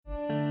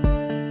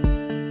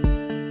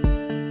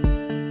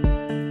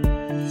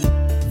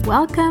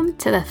Welcome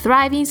to the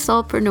Thriving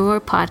Soulpreneur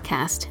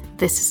podcast.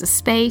 This is a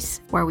space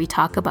where we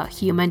talk about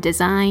human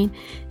design,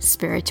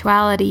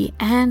 spirituality,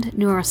 and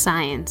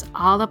neuroscience,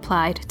 all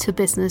applied to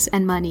business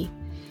and money.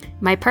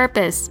 My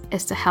purpose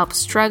is to help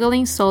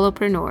struggling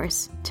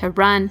solopreneurs to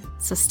run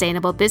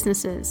sustainable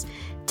businesses,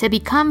 to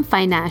become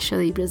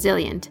financially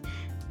resilient,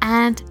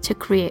 and to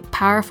create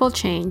powerful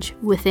change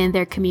within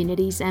their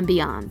communities and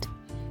beyond.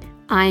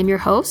 I am your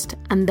host,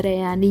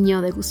 Andrea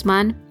Niño de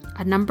Guzman,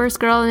 a numbers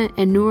girl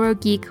and neuro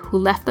geek who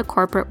left the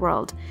corporate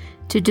world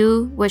to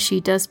do what she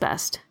does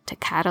best, to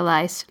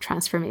catalyze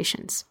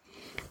transformations.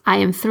 I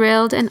am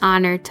thrilled and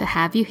honored to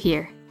have you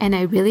here, and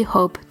I really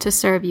hope to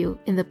serve you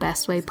in the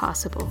best way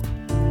possible.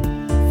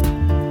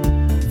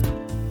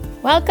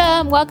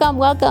 Welcome.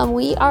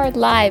 We are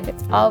live.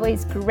 It's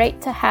always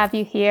great to have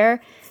you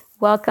here.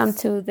 Welcome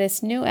to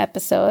this new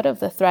episode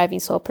of the Thriving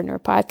Soulpreneur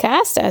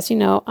podcast. As you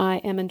know, I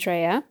am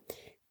Andrea,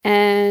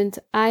 and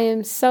I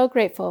am so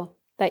grateful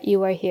that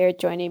you are here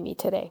joining me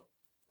today.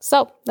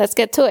 So let's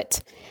get to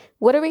it.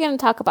 What are we going to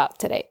talk about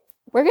today?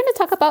 We're going to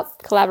talk about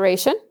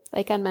collaboration,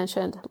 like I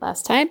mentioned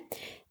last time,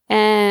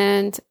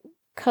 and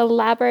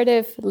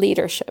collaborative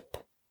leadership.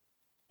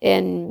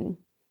 And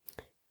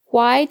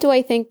why do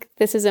I think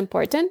this is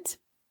important?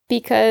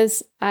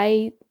 Because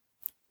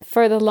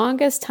for the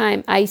longest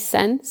time, I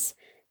sense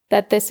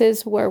that this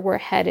is where we're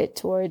headed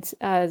towards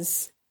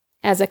as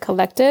a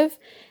collective,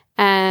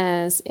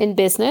 as in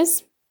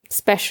business,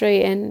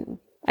 especially in,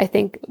 I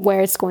think,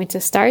 where it's going to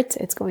start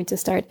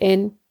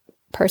in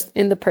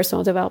the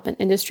personal development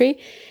industry.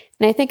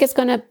 And I think it's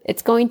going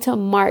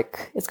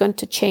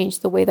to change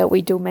the way that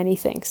we do many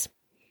things.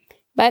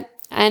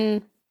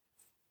 And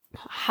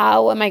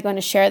how am I going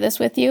to share this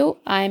with you?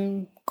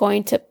 I'm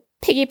going to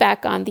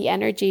piggyback on the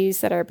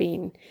energies that are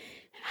being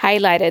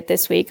highlighted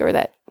this week, or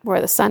that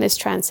where the sun is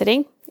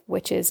transiting,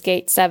 which is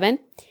Gate 7.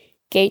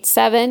 Gate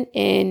 7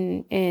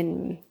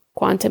 in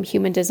quantum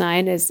human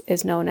design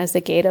is known as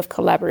the gate of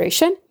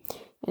collaboration.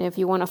 And if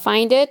you want to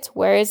find it,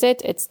 where is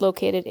it? It's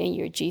located in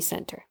your G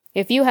center.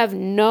 If you have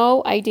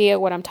no idea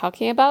what I'm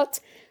talking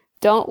about,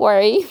 don't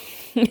worry.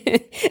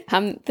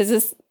 I'm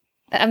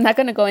not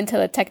going to go into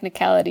the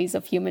technicalities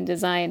of human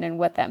design and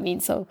what that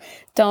means. So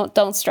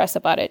don't stress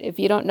about it. If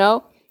you don't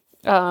know,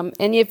 and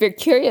if you're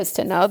curious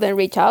to know, then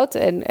reach out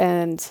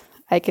and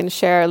I can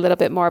share a little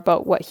bit more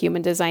about what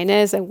human design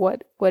is and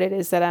what it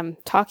is that I'm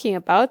talking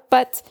about.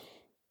 But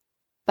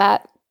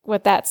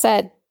with that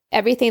said,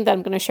 everything that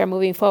I'm going to share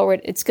moving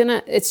forward, it's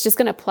just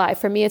going to apply.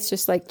 For me, it's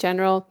just like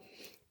the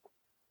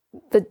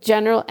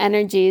general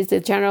energies,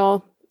 the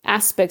general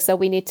aspects that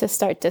we need to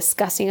start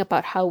discussing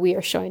about how we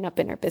are showing up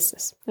in our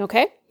business.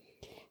 Okay.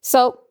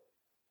 So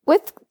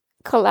with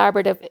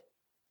collaborative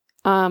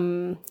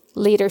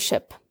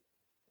leadership,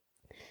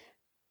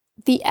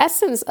 the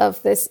essence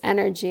of this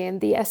energy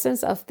and the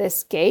essence of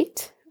this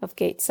gate, of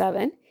Gate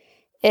 7,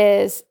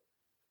 is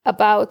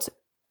about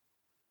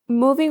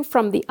moving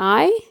from the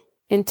I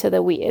into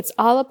the we. It's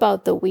all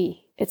about the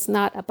we. It's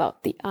not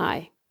about the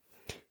I.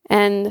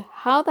 And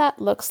how that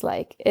looks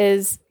like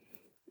is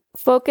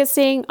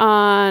focusing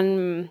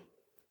on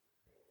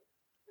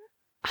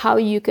how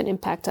you can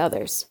impact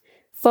others,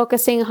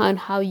 focusing on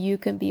how you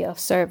can be of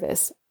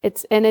service.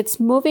 It's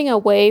moving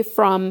away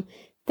from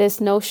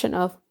this notion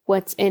of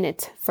what's in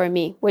it for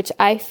me, which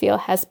I feel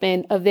has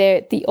been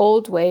the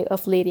old way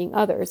of leading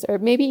others, or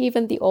maybe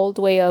even the old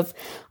way of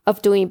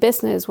doing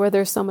business, where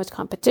there's so much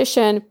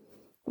competition,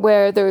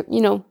 where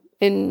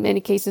in many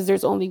cases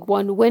there's only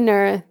one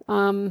winner,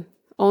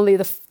 only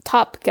the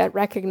top get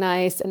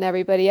recognized, and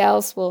everybody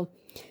else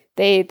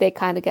they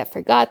kind of get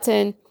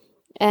forgotten.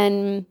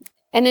 And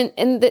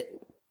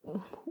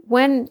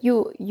when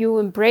you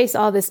embrace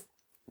all this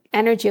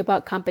energy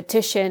about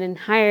competition and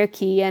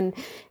hierarchy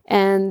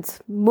and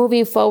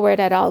moving forward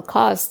at all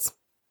costs,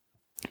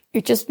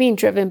 you're just being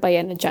driven by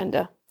an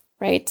agenda,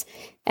 right?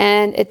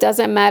 And it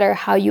doesn't matter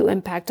how you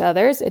impact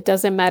others. It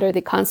doesn't matter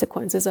the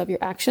consequences of your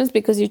actions,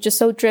 because you're just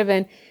so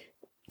driven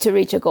to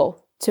reach a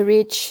goal, to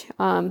reach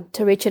an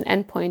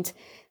endpoint,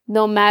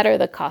 no matter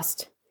the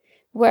cost.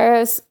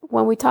 Whereas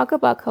when we talk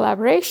about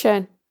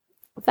collaboration,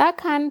 that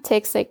kind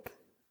of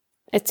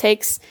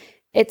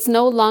it's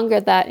no longer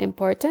that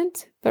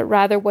important, but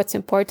rather what's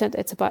important,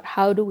 it's about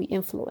how do we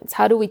influence?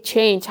 How do we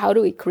change? How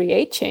do we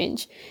create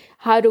change?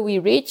 How do we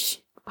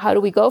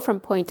go from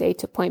point A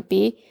to point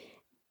B,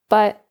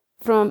 but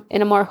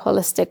in a more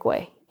holistic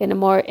way, in a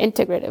more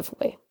integrative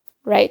way,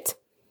 right?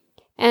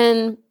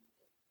 And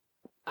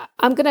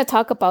I'm going to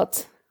talk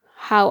about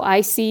how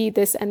I see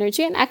this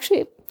energy. And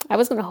actually, I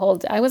was going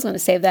to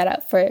save that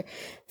up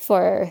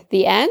for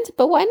the end,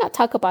 but why not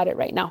talk about it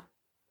right now?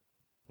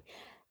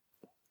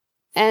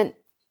 And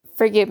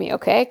forgive me,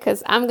 okay?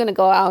 Because I'm going to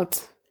go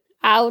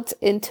out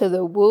into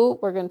the woo.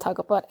 We're going to talk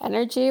about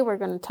energy. We're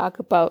going to talk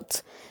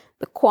about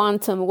the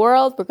quantum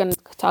world. We're going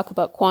to talk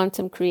about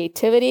quantum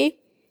creativity.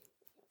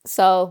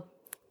 So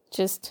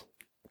just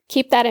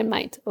keep that in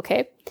mind,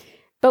 okay?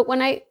 But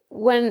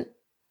when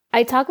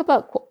I talk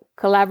about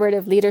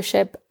collaborative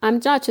leadership, I'm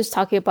not just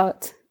talking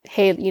about,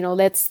 hey,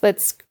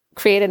 let's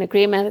create an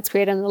agreement, let's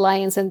create an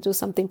alliance and do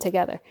something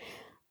together.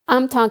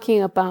 I'm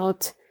talking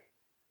about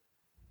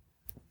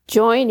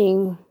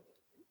joining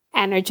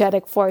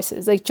energetic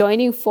forces, like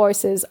joining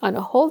forces on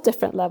a whole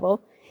different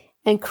level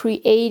and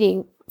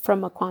creating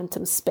from a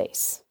quantum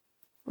space,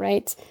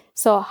 right?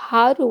 So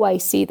how do I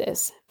see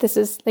this? This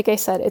is, like I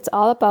said, it's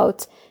all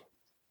about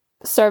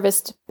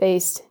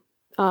service-based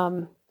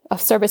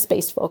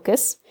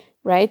focus,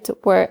 right?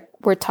 Where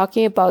we're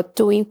talking about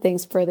doing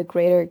things for the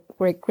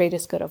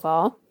greatest good of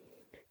all.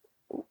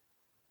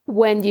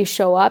 When you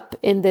show up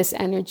in this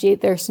energy,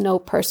 there's no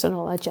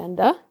personal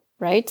agenda,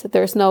 right?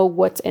 There's no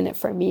what's in it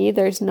for me.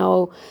 There's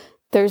no,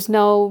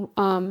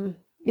 you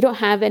don't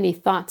have any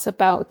thoughts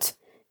about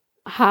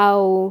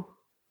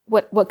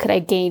what could I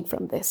gain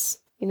from this?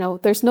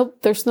 There's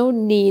no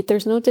need,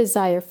 there's no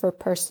desire for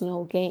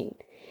personal gain,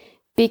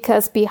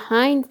 because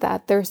behind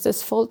that, there's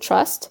this full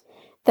trust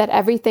that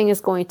everything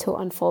is going to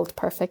unfold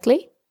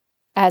perfectly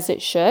as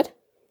it should,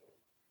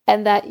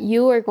 and that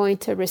you are going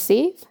to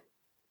receive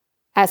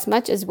as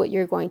much as what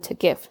you're going to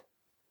give.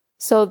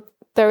 So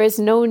there is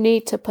no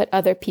need to put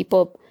other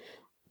people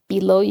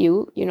below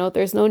you.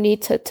 There's no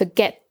need to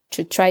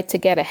try to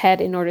get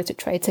ahead in order to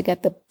try to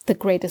get the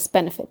greatest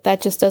benefit.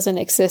 That just doesn't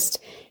exist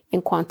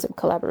in quantum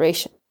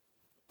collaboration,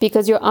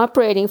 because you're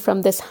operating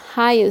from the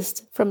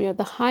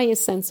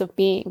highest sense of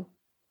being,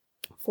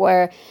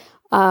 where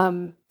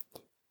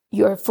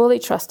you're fully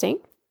trusting,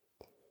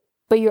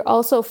 but you're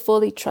also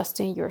fully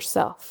trusting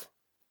yourself.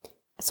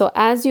 So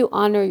as you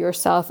honor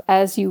yourself,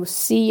 as you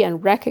see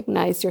and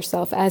recognize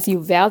yourself, as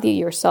you value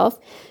yourself,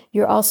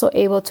 you're also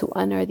able to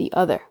honor the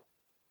other.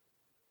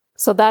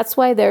 So that's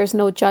why there's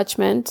no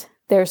judgment,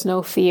 there's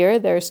no fear,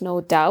 there's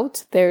no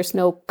doubt, there's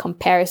no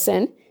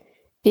comparison,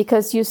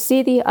 because you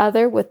see the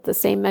other with the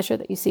same measure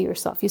that you see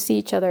yourself. You see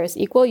each other as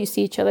equal. You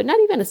see each other not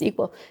even as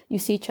equal. You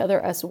see each other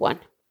as one.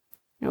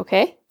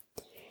 Okay?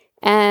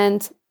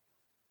 And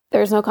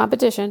there's no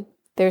competition.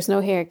 There's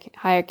no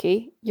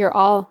hierarchy. We're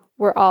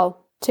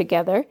all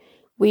together.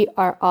 We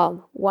are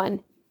all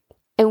one.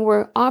 And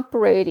we're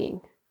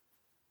operating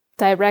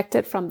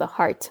directed from the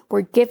heart.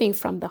 We're giving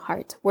from the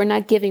heart. We're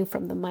not giving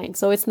from the mind.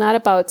 So it's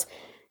not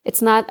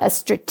a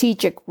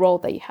strategic role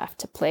that you have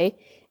to play.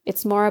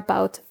 It's more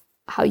about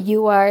how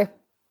you are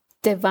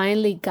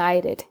divinely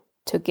guided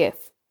to give.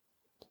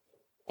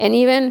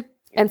 And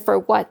for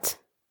what?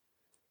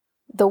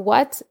 The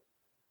what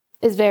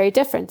is very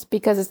different,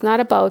 because it's not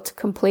about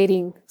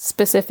completing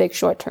specific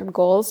short-term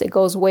goals. It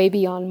goes way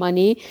beyond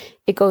money.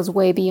 It goes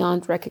way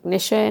beyond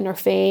recognition or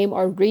fame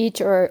or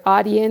reach or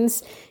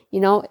audience.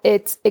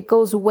 It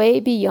goes way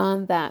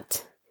beyond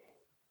that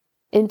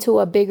into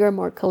a bigger,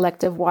 more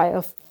collective why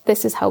of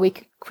this is how we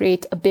could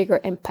create a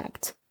bigger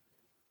impact.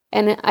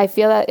 And I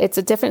feel that it's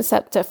a different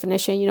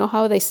definition. You know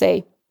how they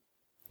say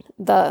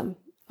the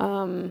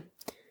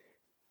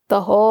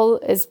whole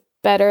is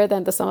better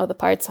than the sum of the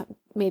parts.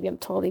 Maybe I'm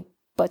totally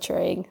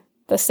butchering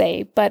the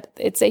say, but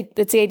it's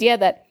the idea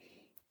that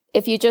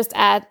if you just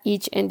add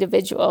each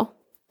individual,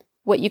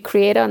 what you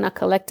create on a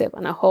collective,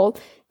 on a whole,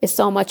 is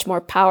so much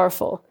more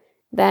powerful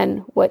than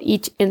what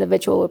each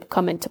individual would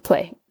come into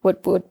play,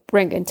 would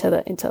bring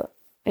into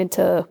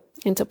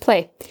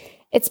play.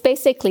 It's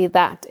basically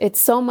that. It's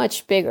so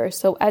much bigger.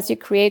 So as you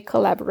create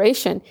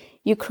collaboration,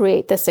 you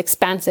create this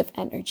expansive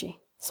energy.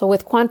 So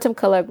with quantum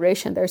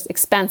collaboration, there's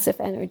expansive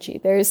energy.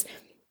 There's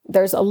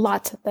a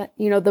lot that,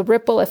 the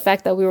ripple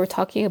effect that we were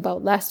talking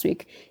about last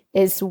week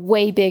is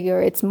way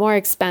bigger. It's more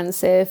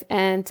expansive,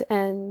 and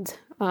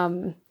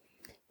the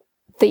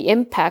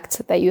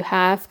impact that you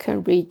have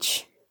can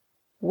reach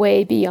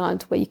way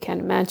beyond what you can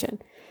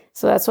imagine.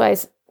 So that's why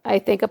I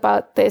think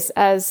about this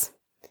as,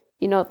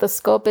 the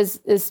scope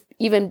is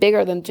even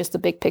bigger than just the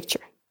big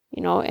picture,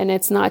 and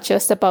it's not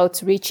just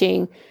about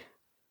reaching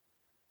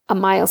a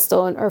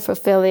milestone or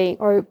fulfilling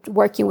or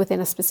working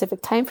within a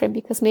specific time frame,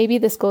 because maybe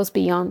this goes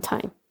beyond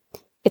time.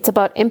 It's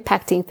about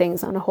impacting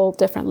things on a whole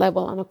different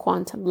level, on a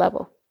quantum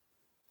level,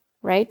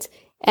 right?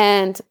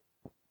 And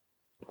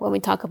when we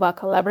talk about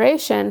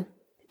collaboration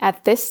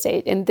at this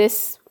stage, in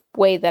this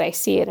way that I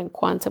see it in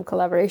quantum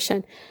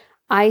collaboration,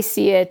 I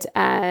see it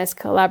as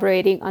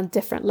collaborating on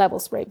different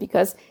levels, right?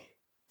 Because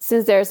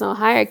since there's no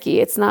hierarchy,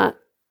 it's not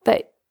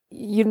that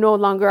you no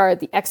longer are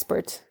the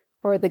expert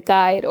or the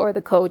guide or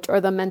the coach or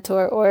the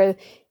mentor or,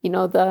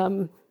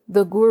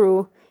 the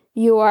guru.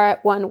 You are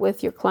at one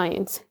with your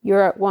clients.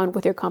 You're at one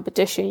with your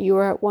competition. You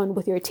are at one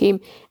with your team.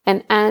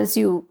 And as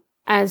you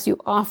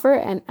offer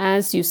and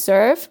as you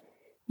serve,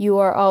 you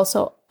are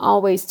also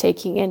always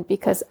taking in,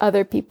 because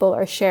other people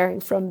are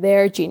sharing from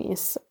their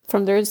genius,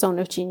 from their zone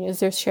of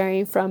genius. They're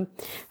sharing from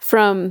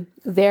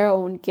their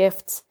own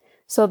gifts.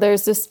 So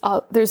there's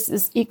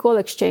this equal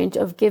exchange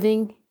of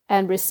giving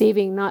and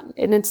receiving.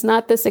 And it's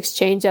not this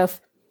exchange of,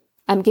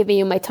 I'm giving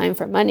you my time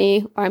for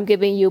money, or I'm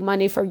giving you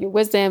money for your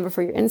wisdom or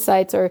for your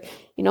insights, or,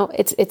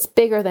 it's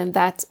bigger than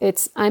that.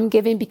 It's, I'm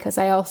giving because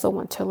I also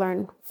want to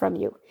learn from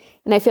you.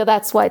 And I feel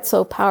that's why it's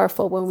so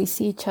powerful when we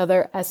see each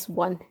other as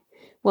one,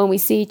 when we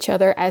see each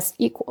other as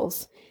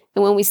equals.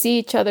 And when we see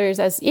each other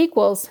as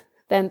equals,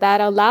 then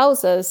that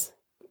allows us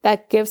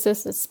that gives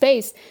us the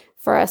space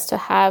for us to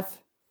have,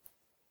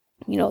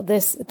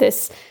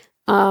 this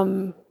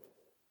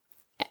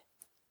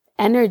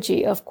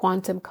energy of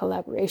quantum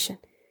collaboration,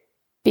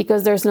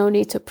 because there's no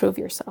need to prove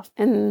yourself.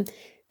 And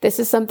this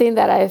is something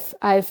that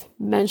I've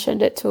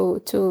mentioned it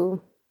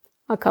to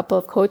a couple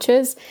of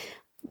coaches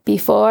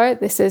before.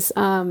 This is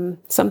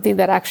something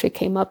that actually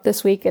came up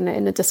this week in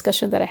a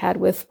discussion that I had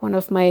with one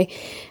of my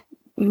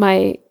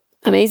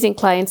amazing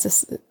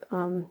clients.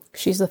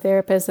 She's a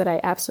therapist that I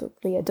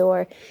absolutely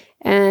adore.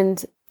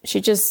 And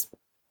she just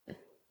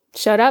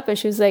showed up and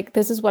she was like,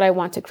 this is what I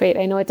want to create.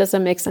 I know it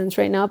doesn't make sense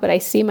right now, but I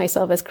see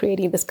myself as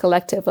creating this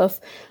collective of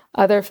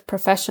other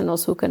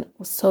professionals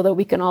so that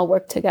we can all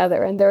work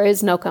together. And there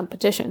is no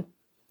competition.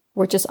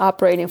 We're just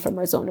operating from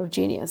our zone of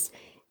genius.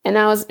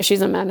 And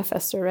she's a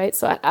manifestor, right?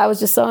 So I was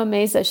just so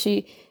amazed that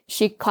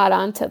she caught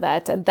on to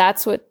that. And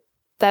that's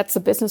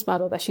the business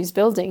model that she's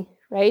building,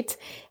 right?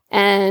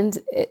 And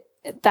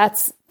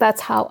that's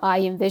how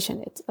I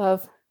envision it,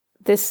 of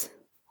this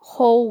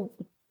whole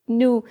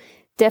new,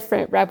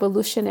 different,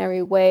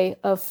 revolutionary way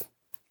of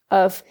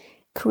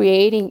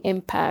creating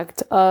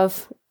impact,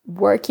 of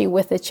working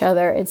with each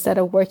other instead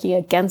of working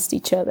against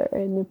each other.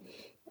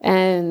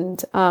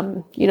 And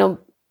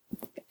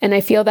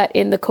I feel that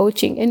in the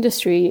coaching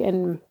industry,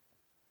 and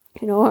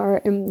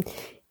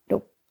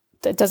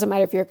it doesn't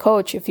matter if you're a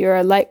coach, if you're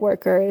a light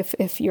worker,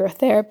 if you're a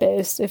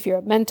therapist, if you're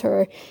a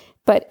mentor,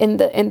 but in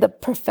the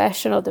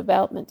professional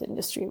development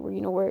industry,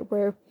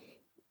 where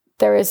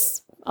there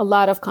is a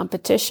lot of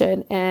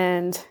competition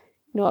and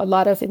a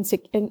lot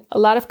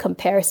of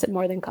comparison,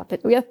 more than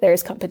competition. Yeah, there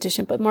is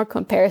competition, but more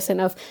comparison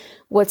of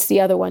what's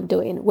the other one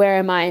doing? Where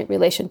am I in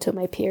relation to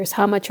my peers?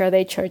 How much are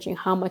they charging?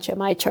 How much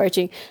am I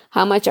charging?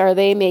 How much are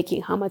they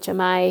making? How much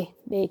am I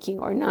making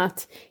or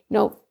not?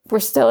 We're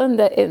still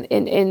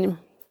in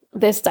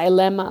this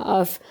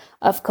dilemma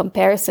of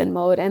comparison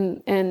mode,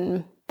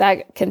 and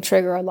that can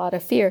trigger a lot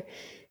of fear.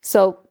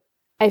 So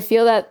I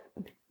feel that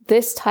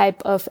this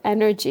type of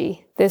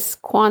energy, this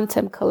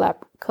quantum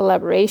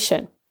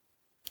collaboration,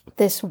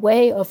 this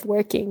way of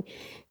working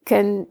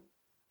can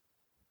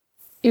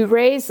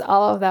erase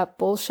all of that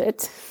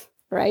bullshit,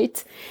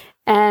 right?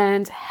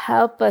 And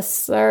help us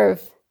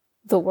serve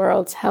the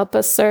world, help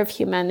us serve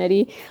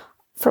humanity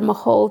from a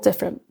whole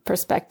different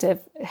perspective.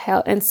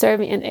 And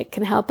it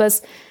can help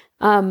us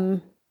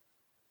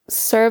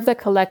serve the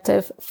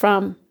collective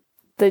from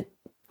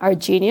our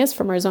genius,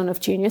 from our zone of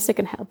genius. It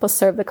can help us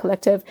serve the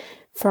collective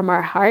from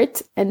our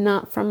heart and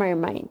not from our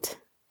mind.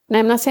 And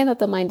I'm not saying that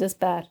the mind is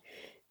bad,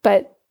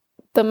 but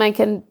the mind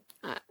can,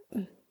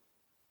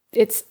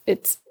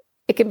 it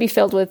can be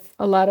filled with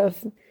a lot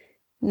of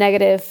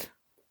negative,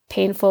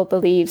 painful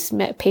beliefs,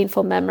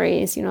 painful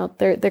memories.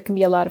 There can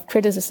be a lot of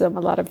criticism, a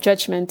lot of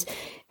judgment.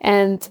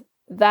 And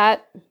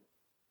that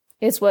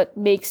is what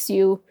makes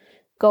you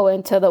go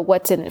into the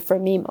what's in it for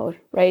me mode,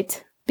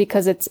 right?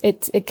 Because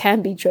it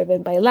can be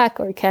driven by lack,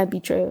 or it can be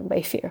driven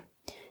by fear.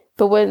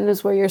 But when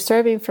it's where you're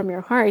serving from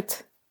your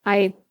heart,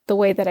 the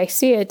way that I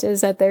see it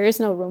is that there is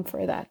no room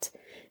for that.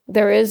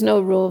 There is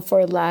no room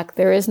for lack.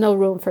 There is no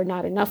room for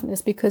not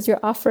enoughness, because you're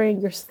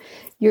offering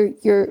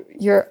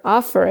you're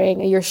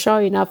offering and you're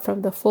showing up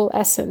from the full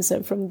essence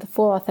and from the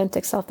full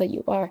authentic self that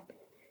you are,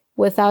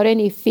 without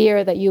any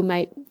fear that you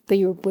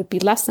would be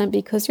less than,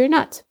 because you're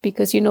not,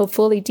 because you know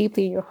fully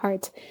deeply in your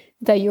heart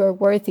that you are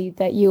worthy,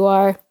 that you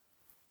are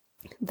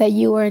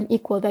an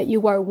equal, that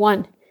you are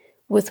one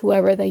with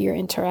whoever that you're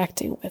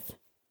interacting with.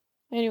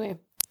 Anyway,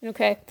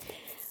 okay.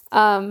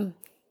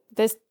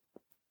 This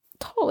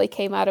totally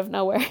came out of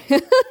nowhere.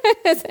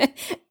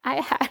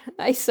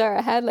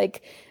 I had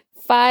like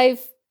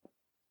 5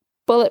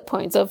 bullet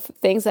points of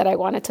things that I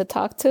wanted to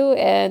talk to.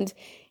 And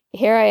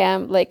here I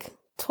am, like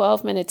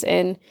 12 minutes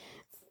in,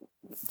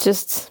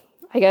 just,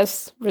 I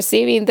guess,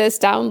 receiving this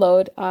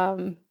download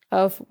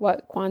of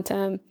what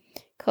quantum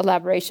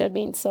collaboration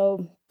means.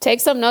 So take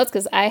some notes,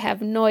 because I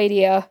have no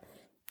idea.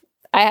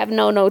 I have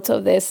no notes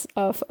of this,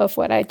 of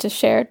what I just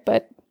shared.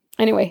 But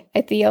anyway,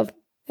 I feel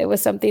it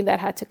was something that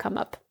had to come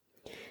up.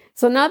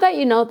 So now that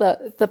you know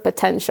the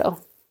potential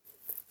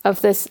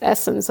of this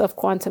essence of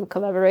quantum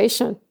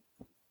collaboration,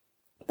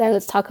 then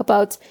let's talk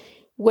about,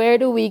 where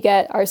do we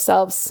get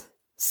ourselves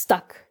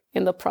stuck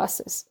in the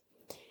process?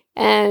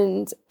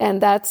 And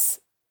that's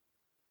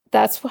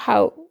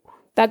how,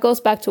 that goes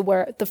back to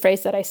where the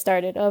phrase that I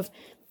started of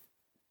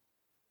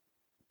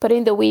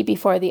putting the we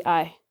before the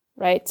I,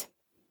 right?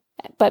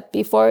 But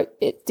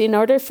in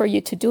order for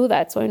you to do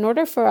that, so in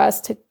order for us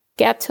to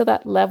get to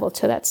that level,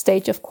 to that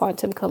stage of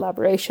quantum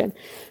collaboration,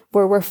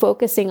 where we're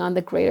focusing on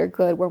the greater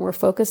good, when we're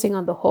focusing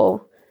on the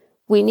whole,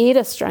 we need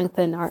to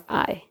strengthen our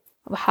I,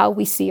 of how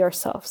we see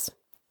ourselves,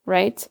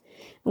 right?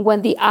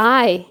 When the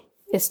I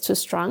is too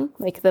strong,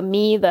 like the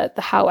me, the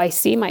how I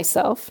see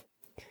myself,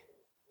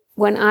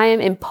 when I am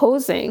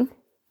imposing,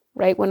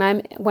 right? When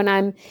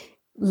I'm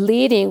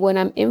leading, when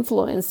I'm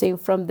influencing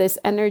from this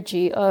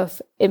energy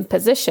of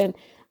imposition,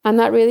 I'm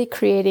not really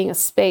creating a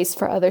space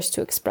for others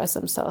to express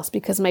themselves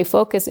because my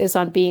focus is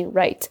on being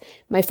right.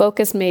 My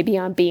focus may be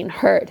on being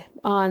heard,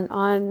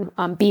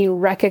 on being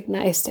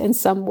recognized in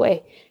some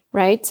way,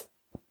 right?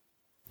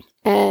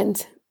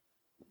 And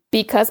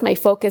because my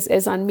focus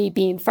is on me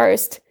being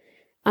first,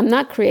 I'm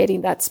not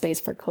creating that space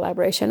for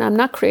collaboration. I'm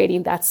not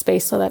creating that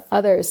space so that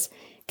others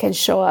can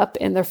show up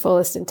in their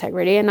fullest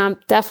integrity. And I'm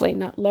definitely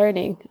not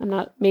learning. I'm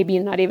not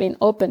even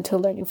open to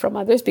learning from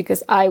others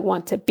because I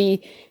want to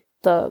be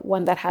the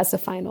one that has the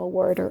final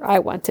word, or I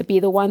want to be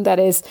the one that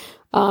is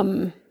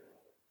one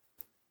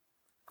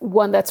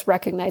that's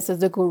recognized as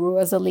the guru,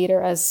 as a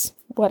leader, as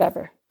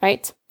whatever,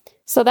 right?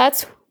 So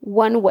that's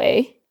one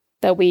way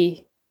that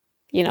we,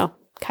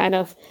 kind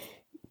of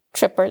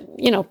trip or,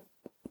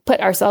 put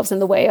ourselves in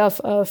the way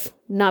of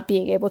not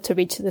being able to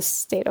reach this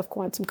state of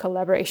quantum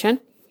collaboration.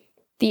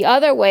 The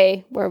other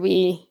way where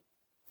we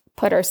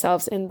put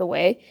ourselves in the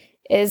way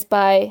is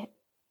by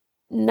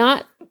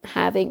not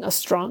having a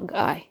strong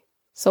I.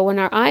 So when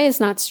our I is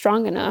not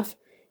strong enough,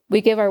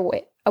 we give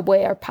away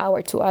our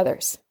power to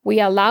others. We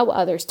allow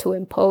others to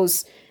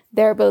impose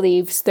their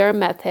beliefs, their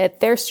method,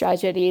 their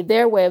strategy,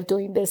 their way of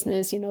doing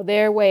business,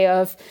 their way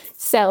of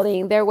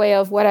selling, their way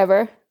of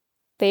whatever.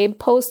 They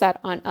impose that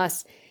on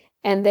us,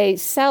 and they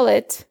sell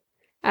it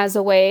as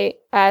a way,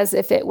 as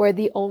if it were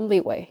the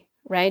only way,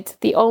 right?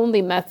 The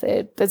only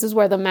method. This is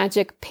where the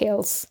magic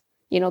pills,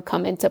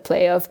 come into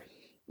play of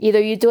either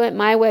you do it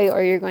my way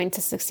or you're going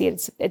to succeed.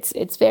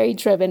 It's very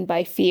driven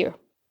by fear,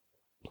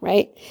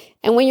 right?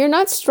 And when you're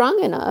not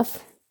strong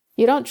enough,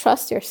 you don't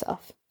trust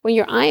yourself. When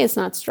your I is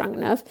not strong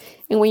enough,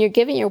 and when you're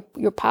giving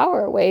your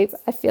power away,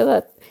 I feel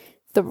that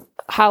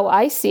how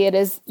I see it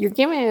is you're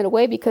giving it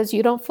away because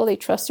you don't fully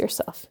trust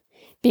yourself,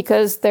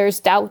 because there's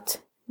doubt.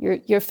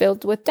 You're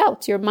filled with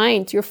doubt. Your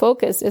mind, your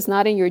focus is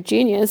not in your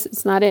genius.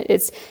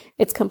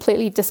 It's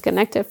completely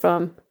disconnected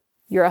from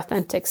your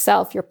authentic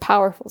self, your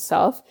powerful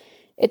self.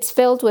 It's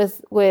filled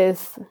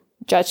with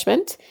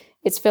judgment.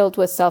 It's filled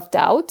with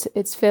self-doubt.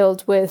 It's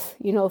filled with,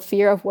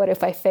 fear of what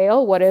if I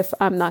fail? What if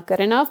I'm not good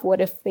enough? What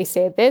if they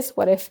say this?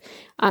 What if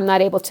I'm not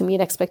able to meet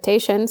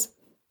expectations?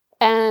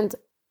 And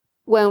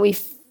when we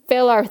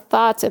fill our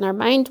thoughts and our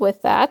mind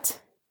with that,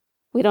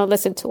 we don't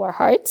listen to our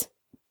heart,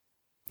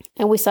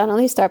 and we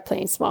suddenly start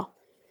playing small.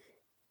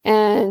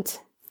 And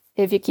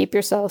if you keep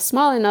yourself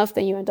small enough,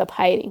 then you end up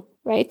hiding,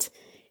 right?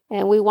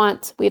 And we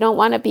don't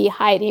want to be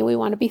hiding. We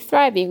want to be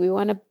thriving. We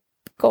want to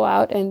go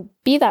out and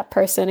be that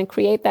person and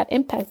create that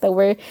impact that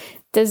we're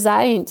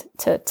designed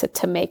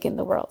to make in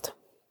the world.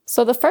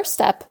 So the first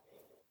step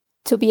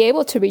to be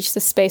able to reach the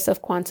space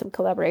of quantum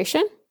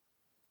collaboration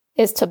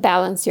is to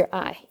balance your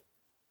I,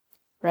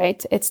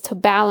 right? It's to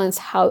balance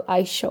how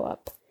I show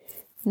up.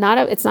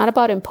 It's not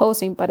about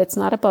imposing, but it's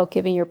not about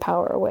giving your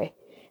power away.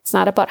 It's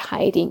not about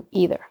hiding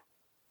either,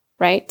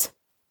 right?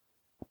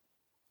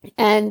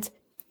 And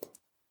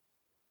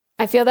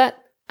I feel that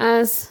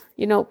as,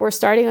 we're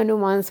starting a new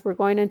month, we're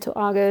going into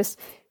August,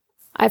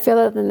 I feel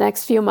that the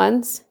next few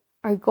months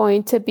are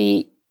going to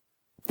be,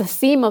 the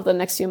theme of the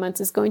next few months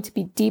is going to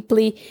be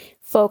deeply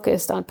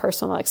focused on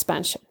personal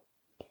expansion.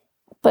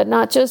 But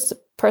not just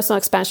personal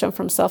expansion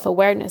from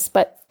self-awareness,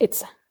 but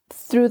it's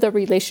through the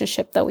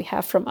relationship that we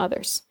have from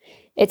others.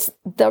 It's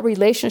the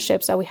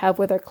relationships that we have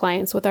with our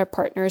clients, with our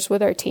partners,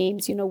 with our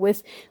teams,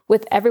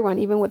 with everyone,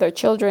 even with our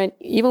children,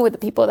 even with the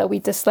people that we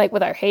dislike,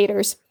 with our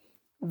haters.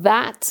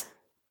 That,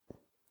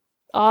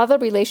 all the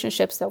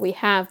relationships that we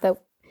have,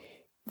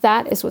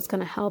 that is what's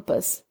going to help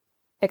us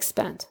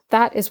expand.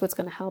 That is what's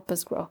going to help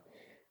us grow.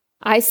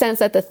 I sense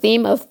that the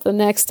theme of the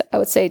next, I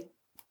would say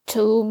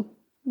 2,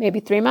 maybe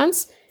 3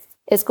 months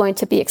is going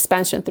to be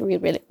expansion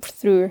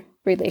through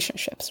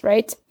relationships,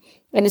 right?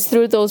 And it's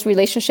through those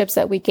relationships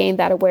that we gain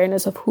that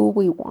awareness of who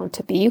we want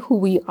to be, who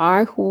we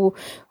are, who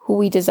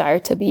we desire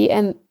to be.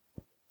 And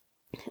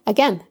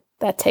again,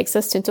 that takes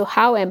us into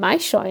how am I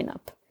showing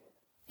up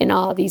in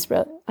all of these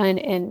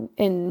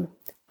in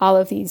all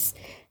of these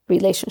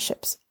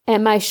relationships?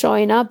 Am I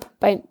showing up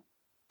am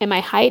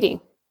I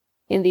hiding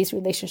in these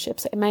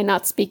relationships? Am I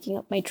not speaking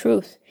up my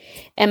truth?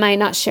 Am I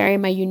not sharing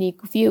my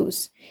unique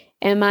views?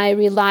 Am I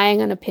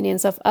relying on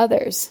opinions of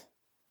others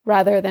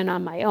rather than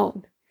on my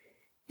own?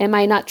 Am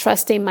I not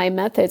trusting my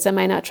methods? Am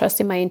I not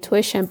trusting my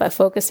intuition, but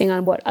focusing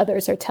on what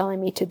others are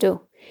telling me to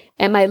do?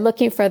 Am I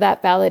looking for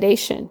that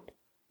validation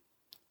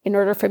in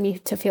order for me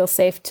to feel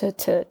safe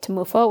to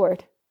move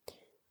forward?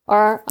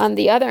 Or on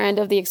the other end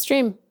of the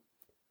extreme,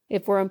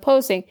 if we're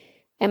imposing,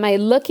 am I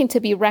looking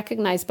to be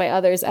recognized by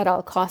others at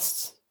all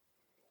costs?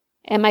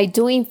 Am I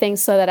doing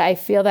things so that I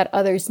feel that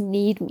others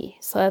need me,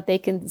 so that they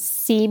can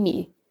see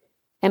me?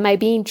 Am I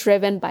being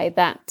driven by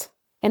that?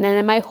 And then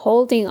am I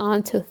holding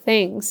on to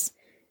things,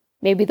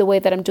 maybe the way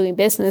that I'm doing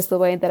business, the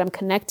way that I'm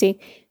connecting,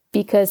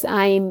 because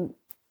I'm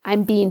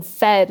being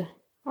fed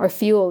or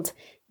fueled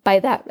by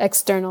that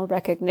external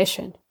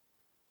recognition,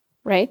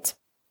 right?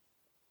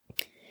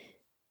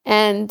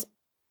 And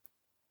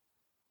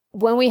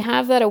when we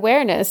have that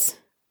awareness,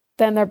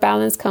 then our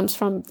balance comes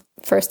from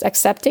first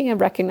accepting and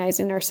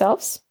recognizing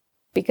ourselves,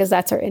 because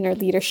that's our inner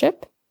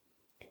leadership.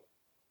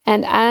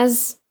 And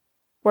as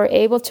we're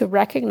able to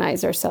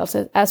recognize ourselves,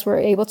 as we're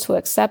able to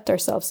accept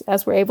ourselves,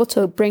 as we're able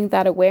to bring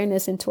that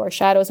awareness into our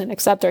shadows and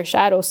accept our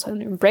shadows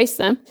and embrace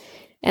them,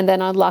 and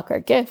then unlock our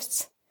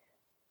gifts,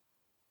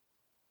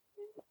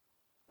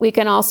 we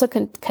can also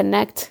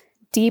connect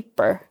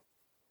deeper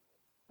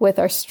with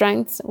our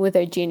strengths, with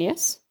our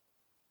genius.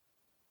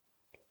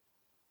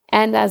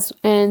 And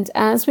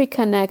as we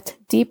connect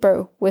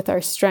deeper with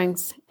our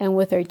strengths and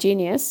with our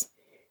genius,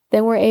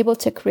 then we're able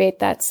to create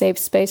that safe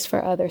space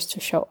for others to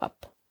show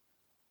up.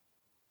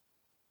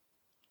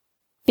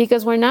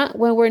 Because when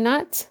we're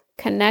not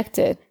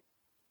connected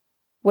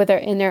with our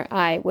inner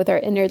eye, with our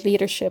inner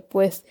leadership,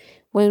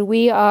 when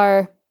we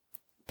are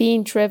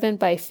being driven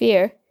by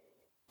fear,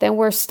 then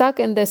we're stuck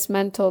in this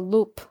mental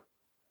loop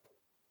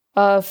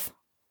of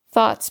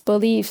thoughts,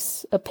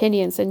 beliefs,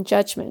 opinions, and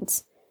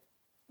judgments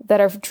that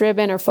are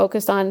driven or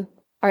focused on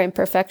our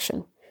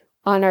imperfection,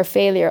 on our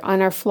failure, on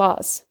our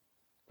flaws,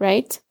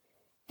 right?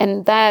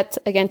 And that,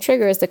 again,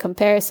 triggers the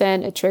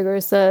comparison. It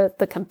triggers the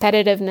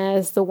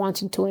competitiveness, the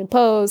wanting to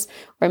impose,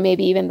 or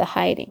maybe even the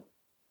hiding.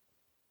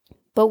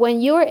 But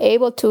when you are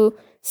able to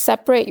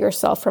separate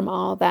yourself from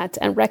all that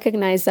and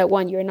recognize that,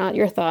 one, you're not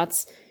your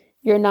thoughts,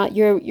 you're not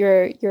your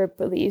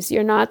beliefs,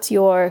 you're not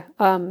your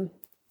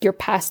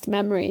past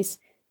memories.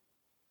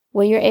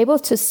 When you're able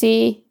to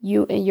see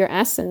you in your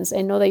essence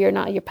and know that you're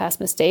not your past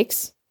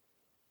mistakes,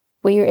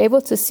 when you're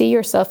able to see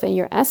yourself in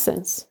your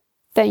essence,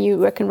 then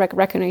you can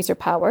recognize your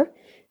power.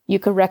 You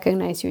can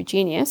recognize your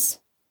genius.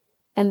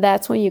 And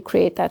that's when you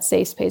create that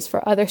safe space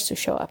for others to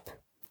show up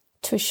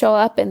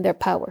in their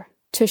power,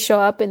 to show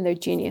up in their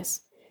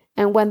genius.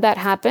 And when that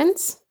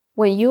happens,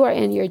 when you are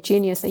in your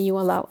genius and you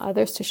allow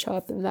others to show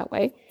up in that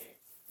way,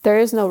 there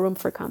is no room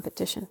for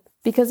competition,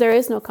 because there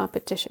is no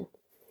competition,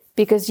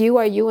 because you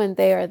are you and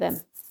they are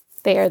them.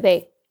 They are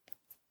they.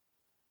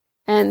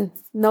 And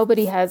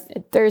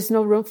there's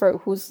no even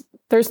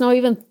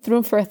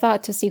room for a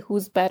thought to see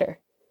who's better,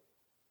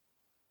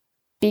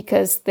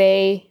 because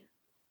you're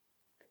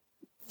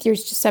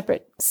just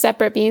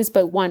separate beings,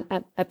 but one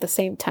at the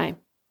same time,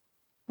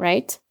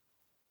 right?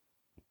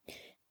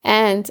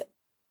 And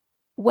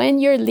when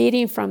you're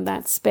leading from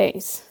that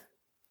space,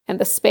 and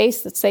the safe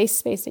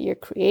space that you're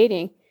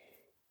creating,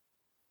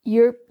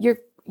 you're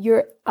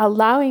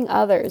allowing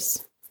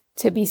others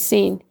to be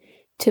seen,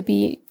 to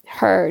be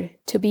heard,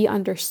 to be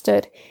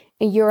understood,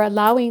 and you're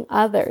allowing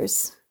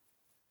others.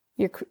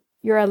 You're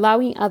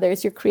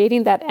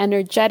creating that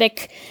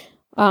energetic.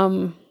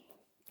 I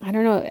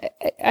don't know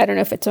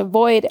if it's a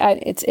void.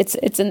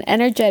 It's an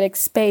energetic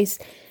space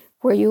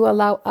where you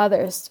allow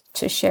others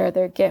to share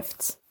their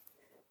gifts,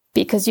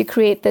 because you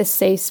create this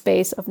safe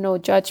space of no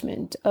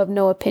judgment, of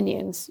no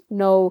opinions,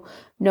 no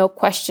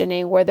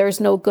questioning, where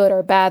there's no good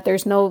or bad,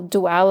 there's no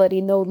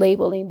duality, no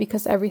labeling,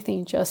 because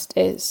everything just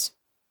is.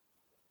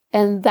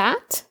 And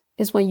that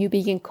is when you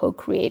begin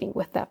co-creating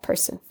with that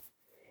person.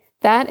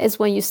 That is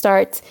when you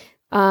start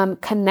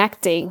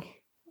connecting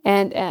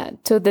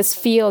and to this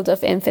field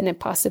of infinite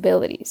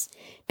possibilities,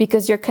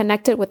 because you're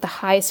connected with the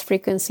highest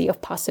frequency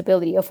of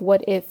possibility, of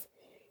what if,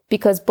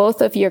 because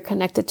both of you are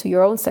connected to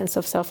your own sense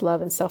of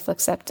self-love and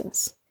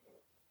self-acceptance.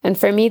 And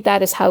for me,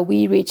 that is how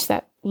we reach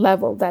that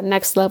level, that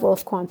next level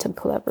of quantum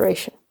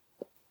collaboration.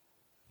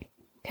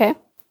 Okay?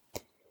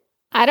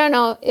 I don't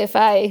know if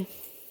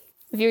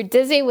you're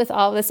dizzy with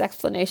all this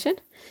explanation,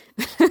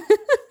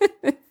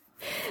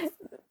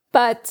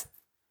 but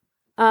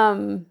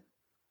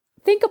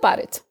think about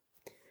it.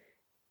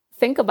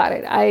 Think about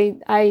it.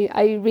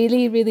 I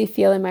really, really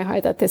feel in my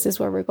heart that this is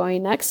where we're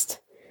going next.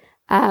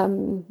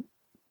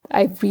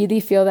 I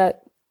really feel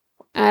that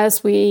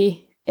as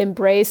we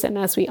embrace and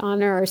as we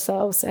honor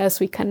ourselves,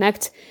 as we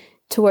connect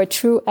to our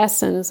true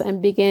essence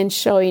and begin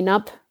showing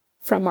up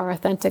from our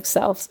authentic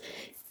selves,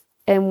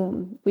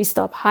 and we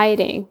stop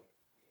hiding,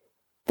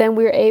 then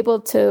we're able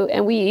to,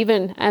 and we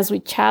even, as we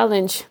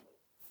challenge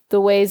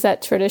the ways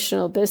that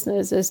traditional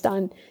business is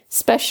done,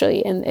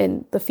 especially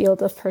in the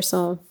field of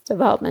personal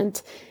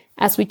development,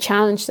 as we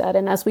challenge that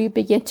and as we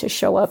begin to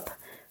show up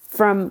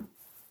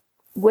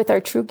with our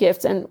true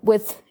gifts and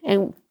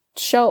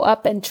show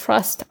up and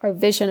trust our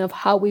vision of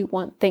how we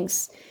want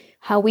things,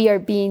 how we are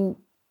being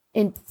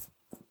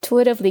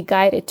intuitively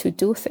guided to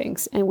do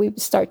things, and we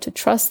start to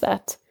trust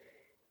that,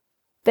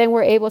 then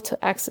we're able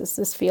to access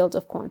this field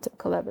of quantum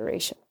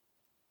collaboration.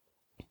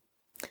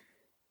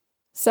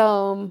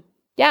 So,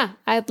 yeah,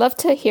 I'd love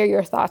to hear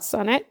your thoughts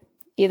on it.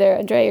 Either,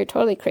 Andrea, you're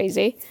totally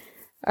crazy,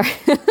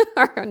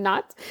 or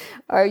not,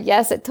 or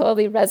yes, it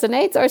totally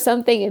resonates, or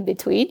something in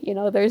between. You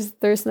know,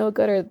 there's no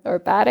good or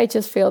bad. I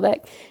just felt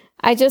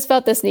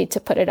this need to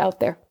put it out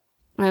there,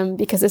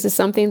 because this is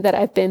something that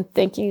I've been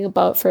thinking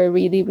about for a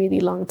really, really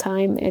long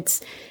time.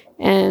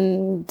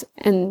 And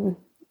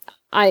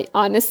I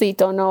honestly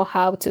don't know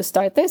how to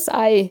start this.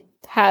 I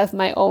have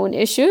my own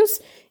issues.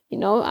 You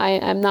know,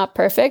 I'm not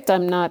perfect.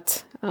 I'm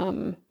not.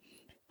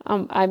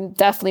 I'm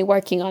definitely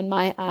working on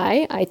my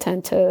I. I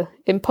tend to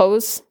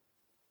impose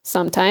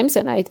sometimes,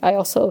 and I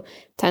also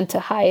tend to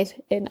hide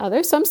in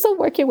others. So I'm still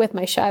working with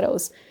my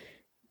shadows.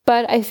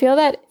 But I feel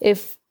that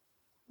if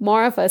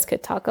more of us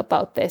could talk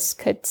about this,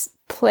 could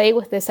play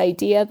with this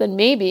idea, then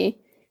maybe,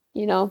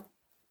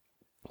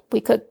 we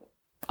could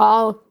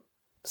all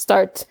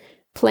start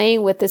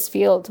playing with this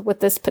field, with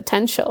this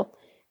potential,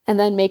 and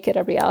then make it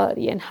a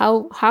reality. And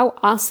how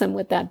awesome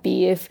would that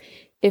be if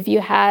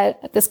you had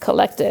this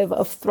collective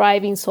of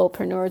thriving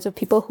soulpreneurs, of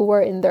people who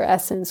were in their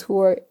essence, who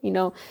were,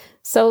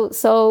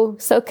 so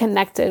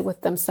connected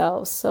with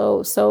themselves,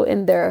 so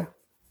in their,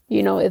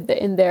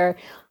 in their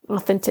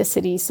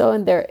authenticity, so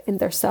in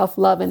their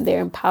self-love and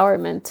their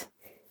empowerment,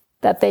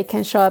 that they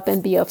can show up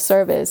and be of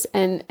service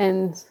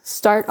and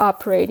start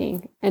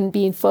operating and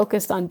being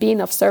focused on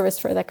being of service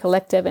for the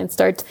collective, and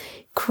start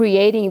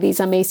creating these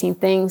amazing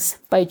things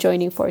by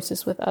joining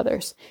forces with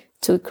others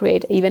to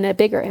create even a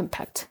bigger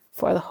impact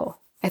for the whole.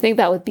 I think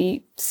that would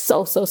be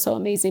so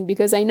amazing,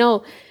 because I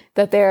know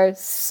that there are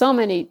so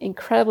many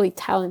incredibly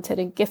talented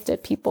and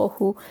gifted people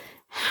who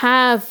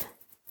have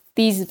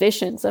these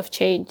visions of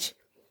change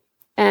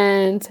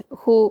and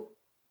who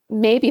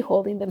may be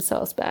holding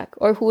themselves back,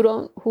 or who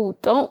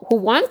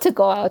want to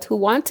go out, who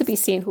want to be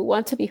seen, who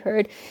want to be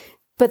heard,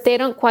 but they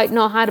don't quite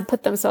know how to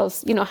put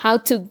themselves, how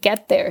to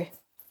get there.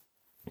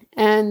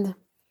 And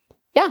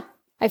yeah,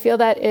 I feel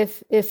that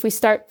if we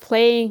start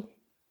playing,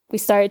 we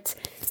start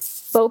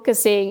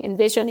focusing,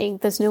 envisioning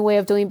this new way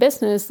of doing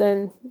business,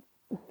 then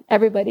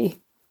everybody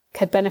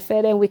could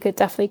benefit, and we could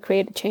definitely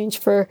create a change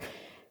for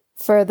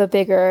the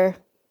bigger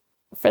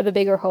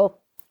whole,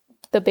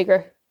 the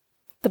bigger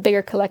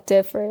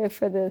collective,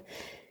 for the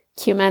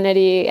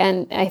humanity.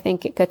 And I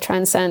think it could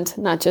transcend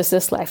not just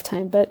this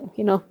lifetime, but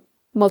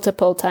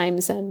multiple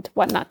times and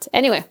whatnot.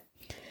 Anyway,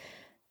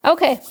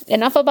 okay,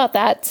 enough about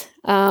that.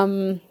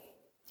 I'm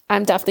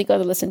definitely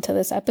going to listen to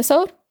this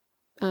episode,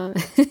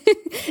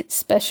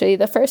 especially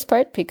the first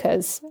part,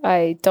 because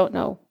I don't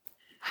know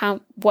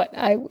what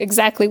I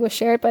exactly was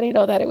shared, but I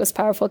know that it was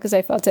powerful because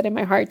I felt it in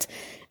my heart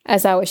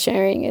as I was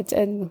sharing it.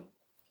 And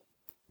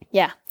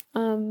yeah,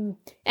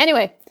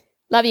 anyway,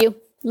 love you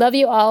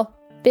all.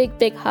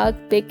 Big hug,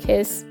 big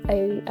kiss.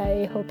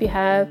 I hope you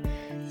have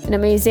an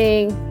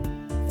amazing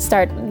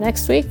start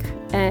next week,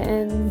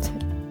 and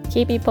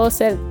keep me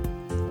posted.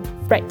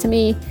 Write to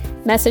me,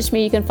 message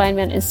me. You can find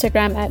me on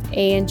Instagram at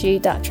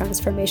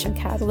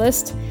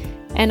ang.transformationcatalyst.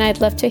 And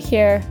I'd love to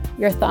hear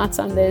your thoughts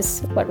on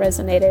this, what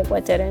resonated,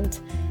 what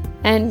didn't.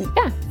 And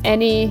yeah,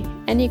 any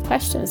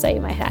questions that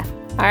you might have.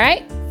 All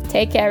right.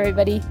 Take care,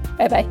 everybody.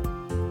 Bye-bye.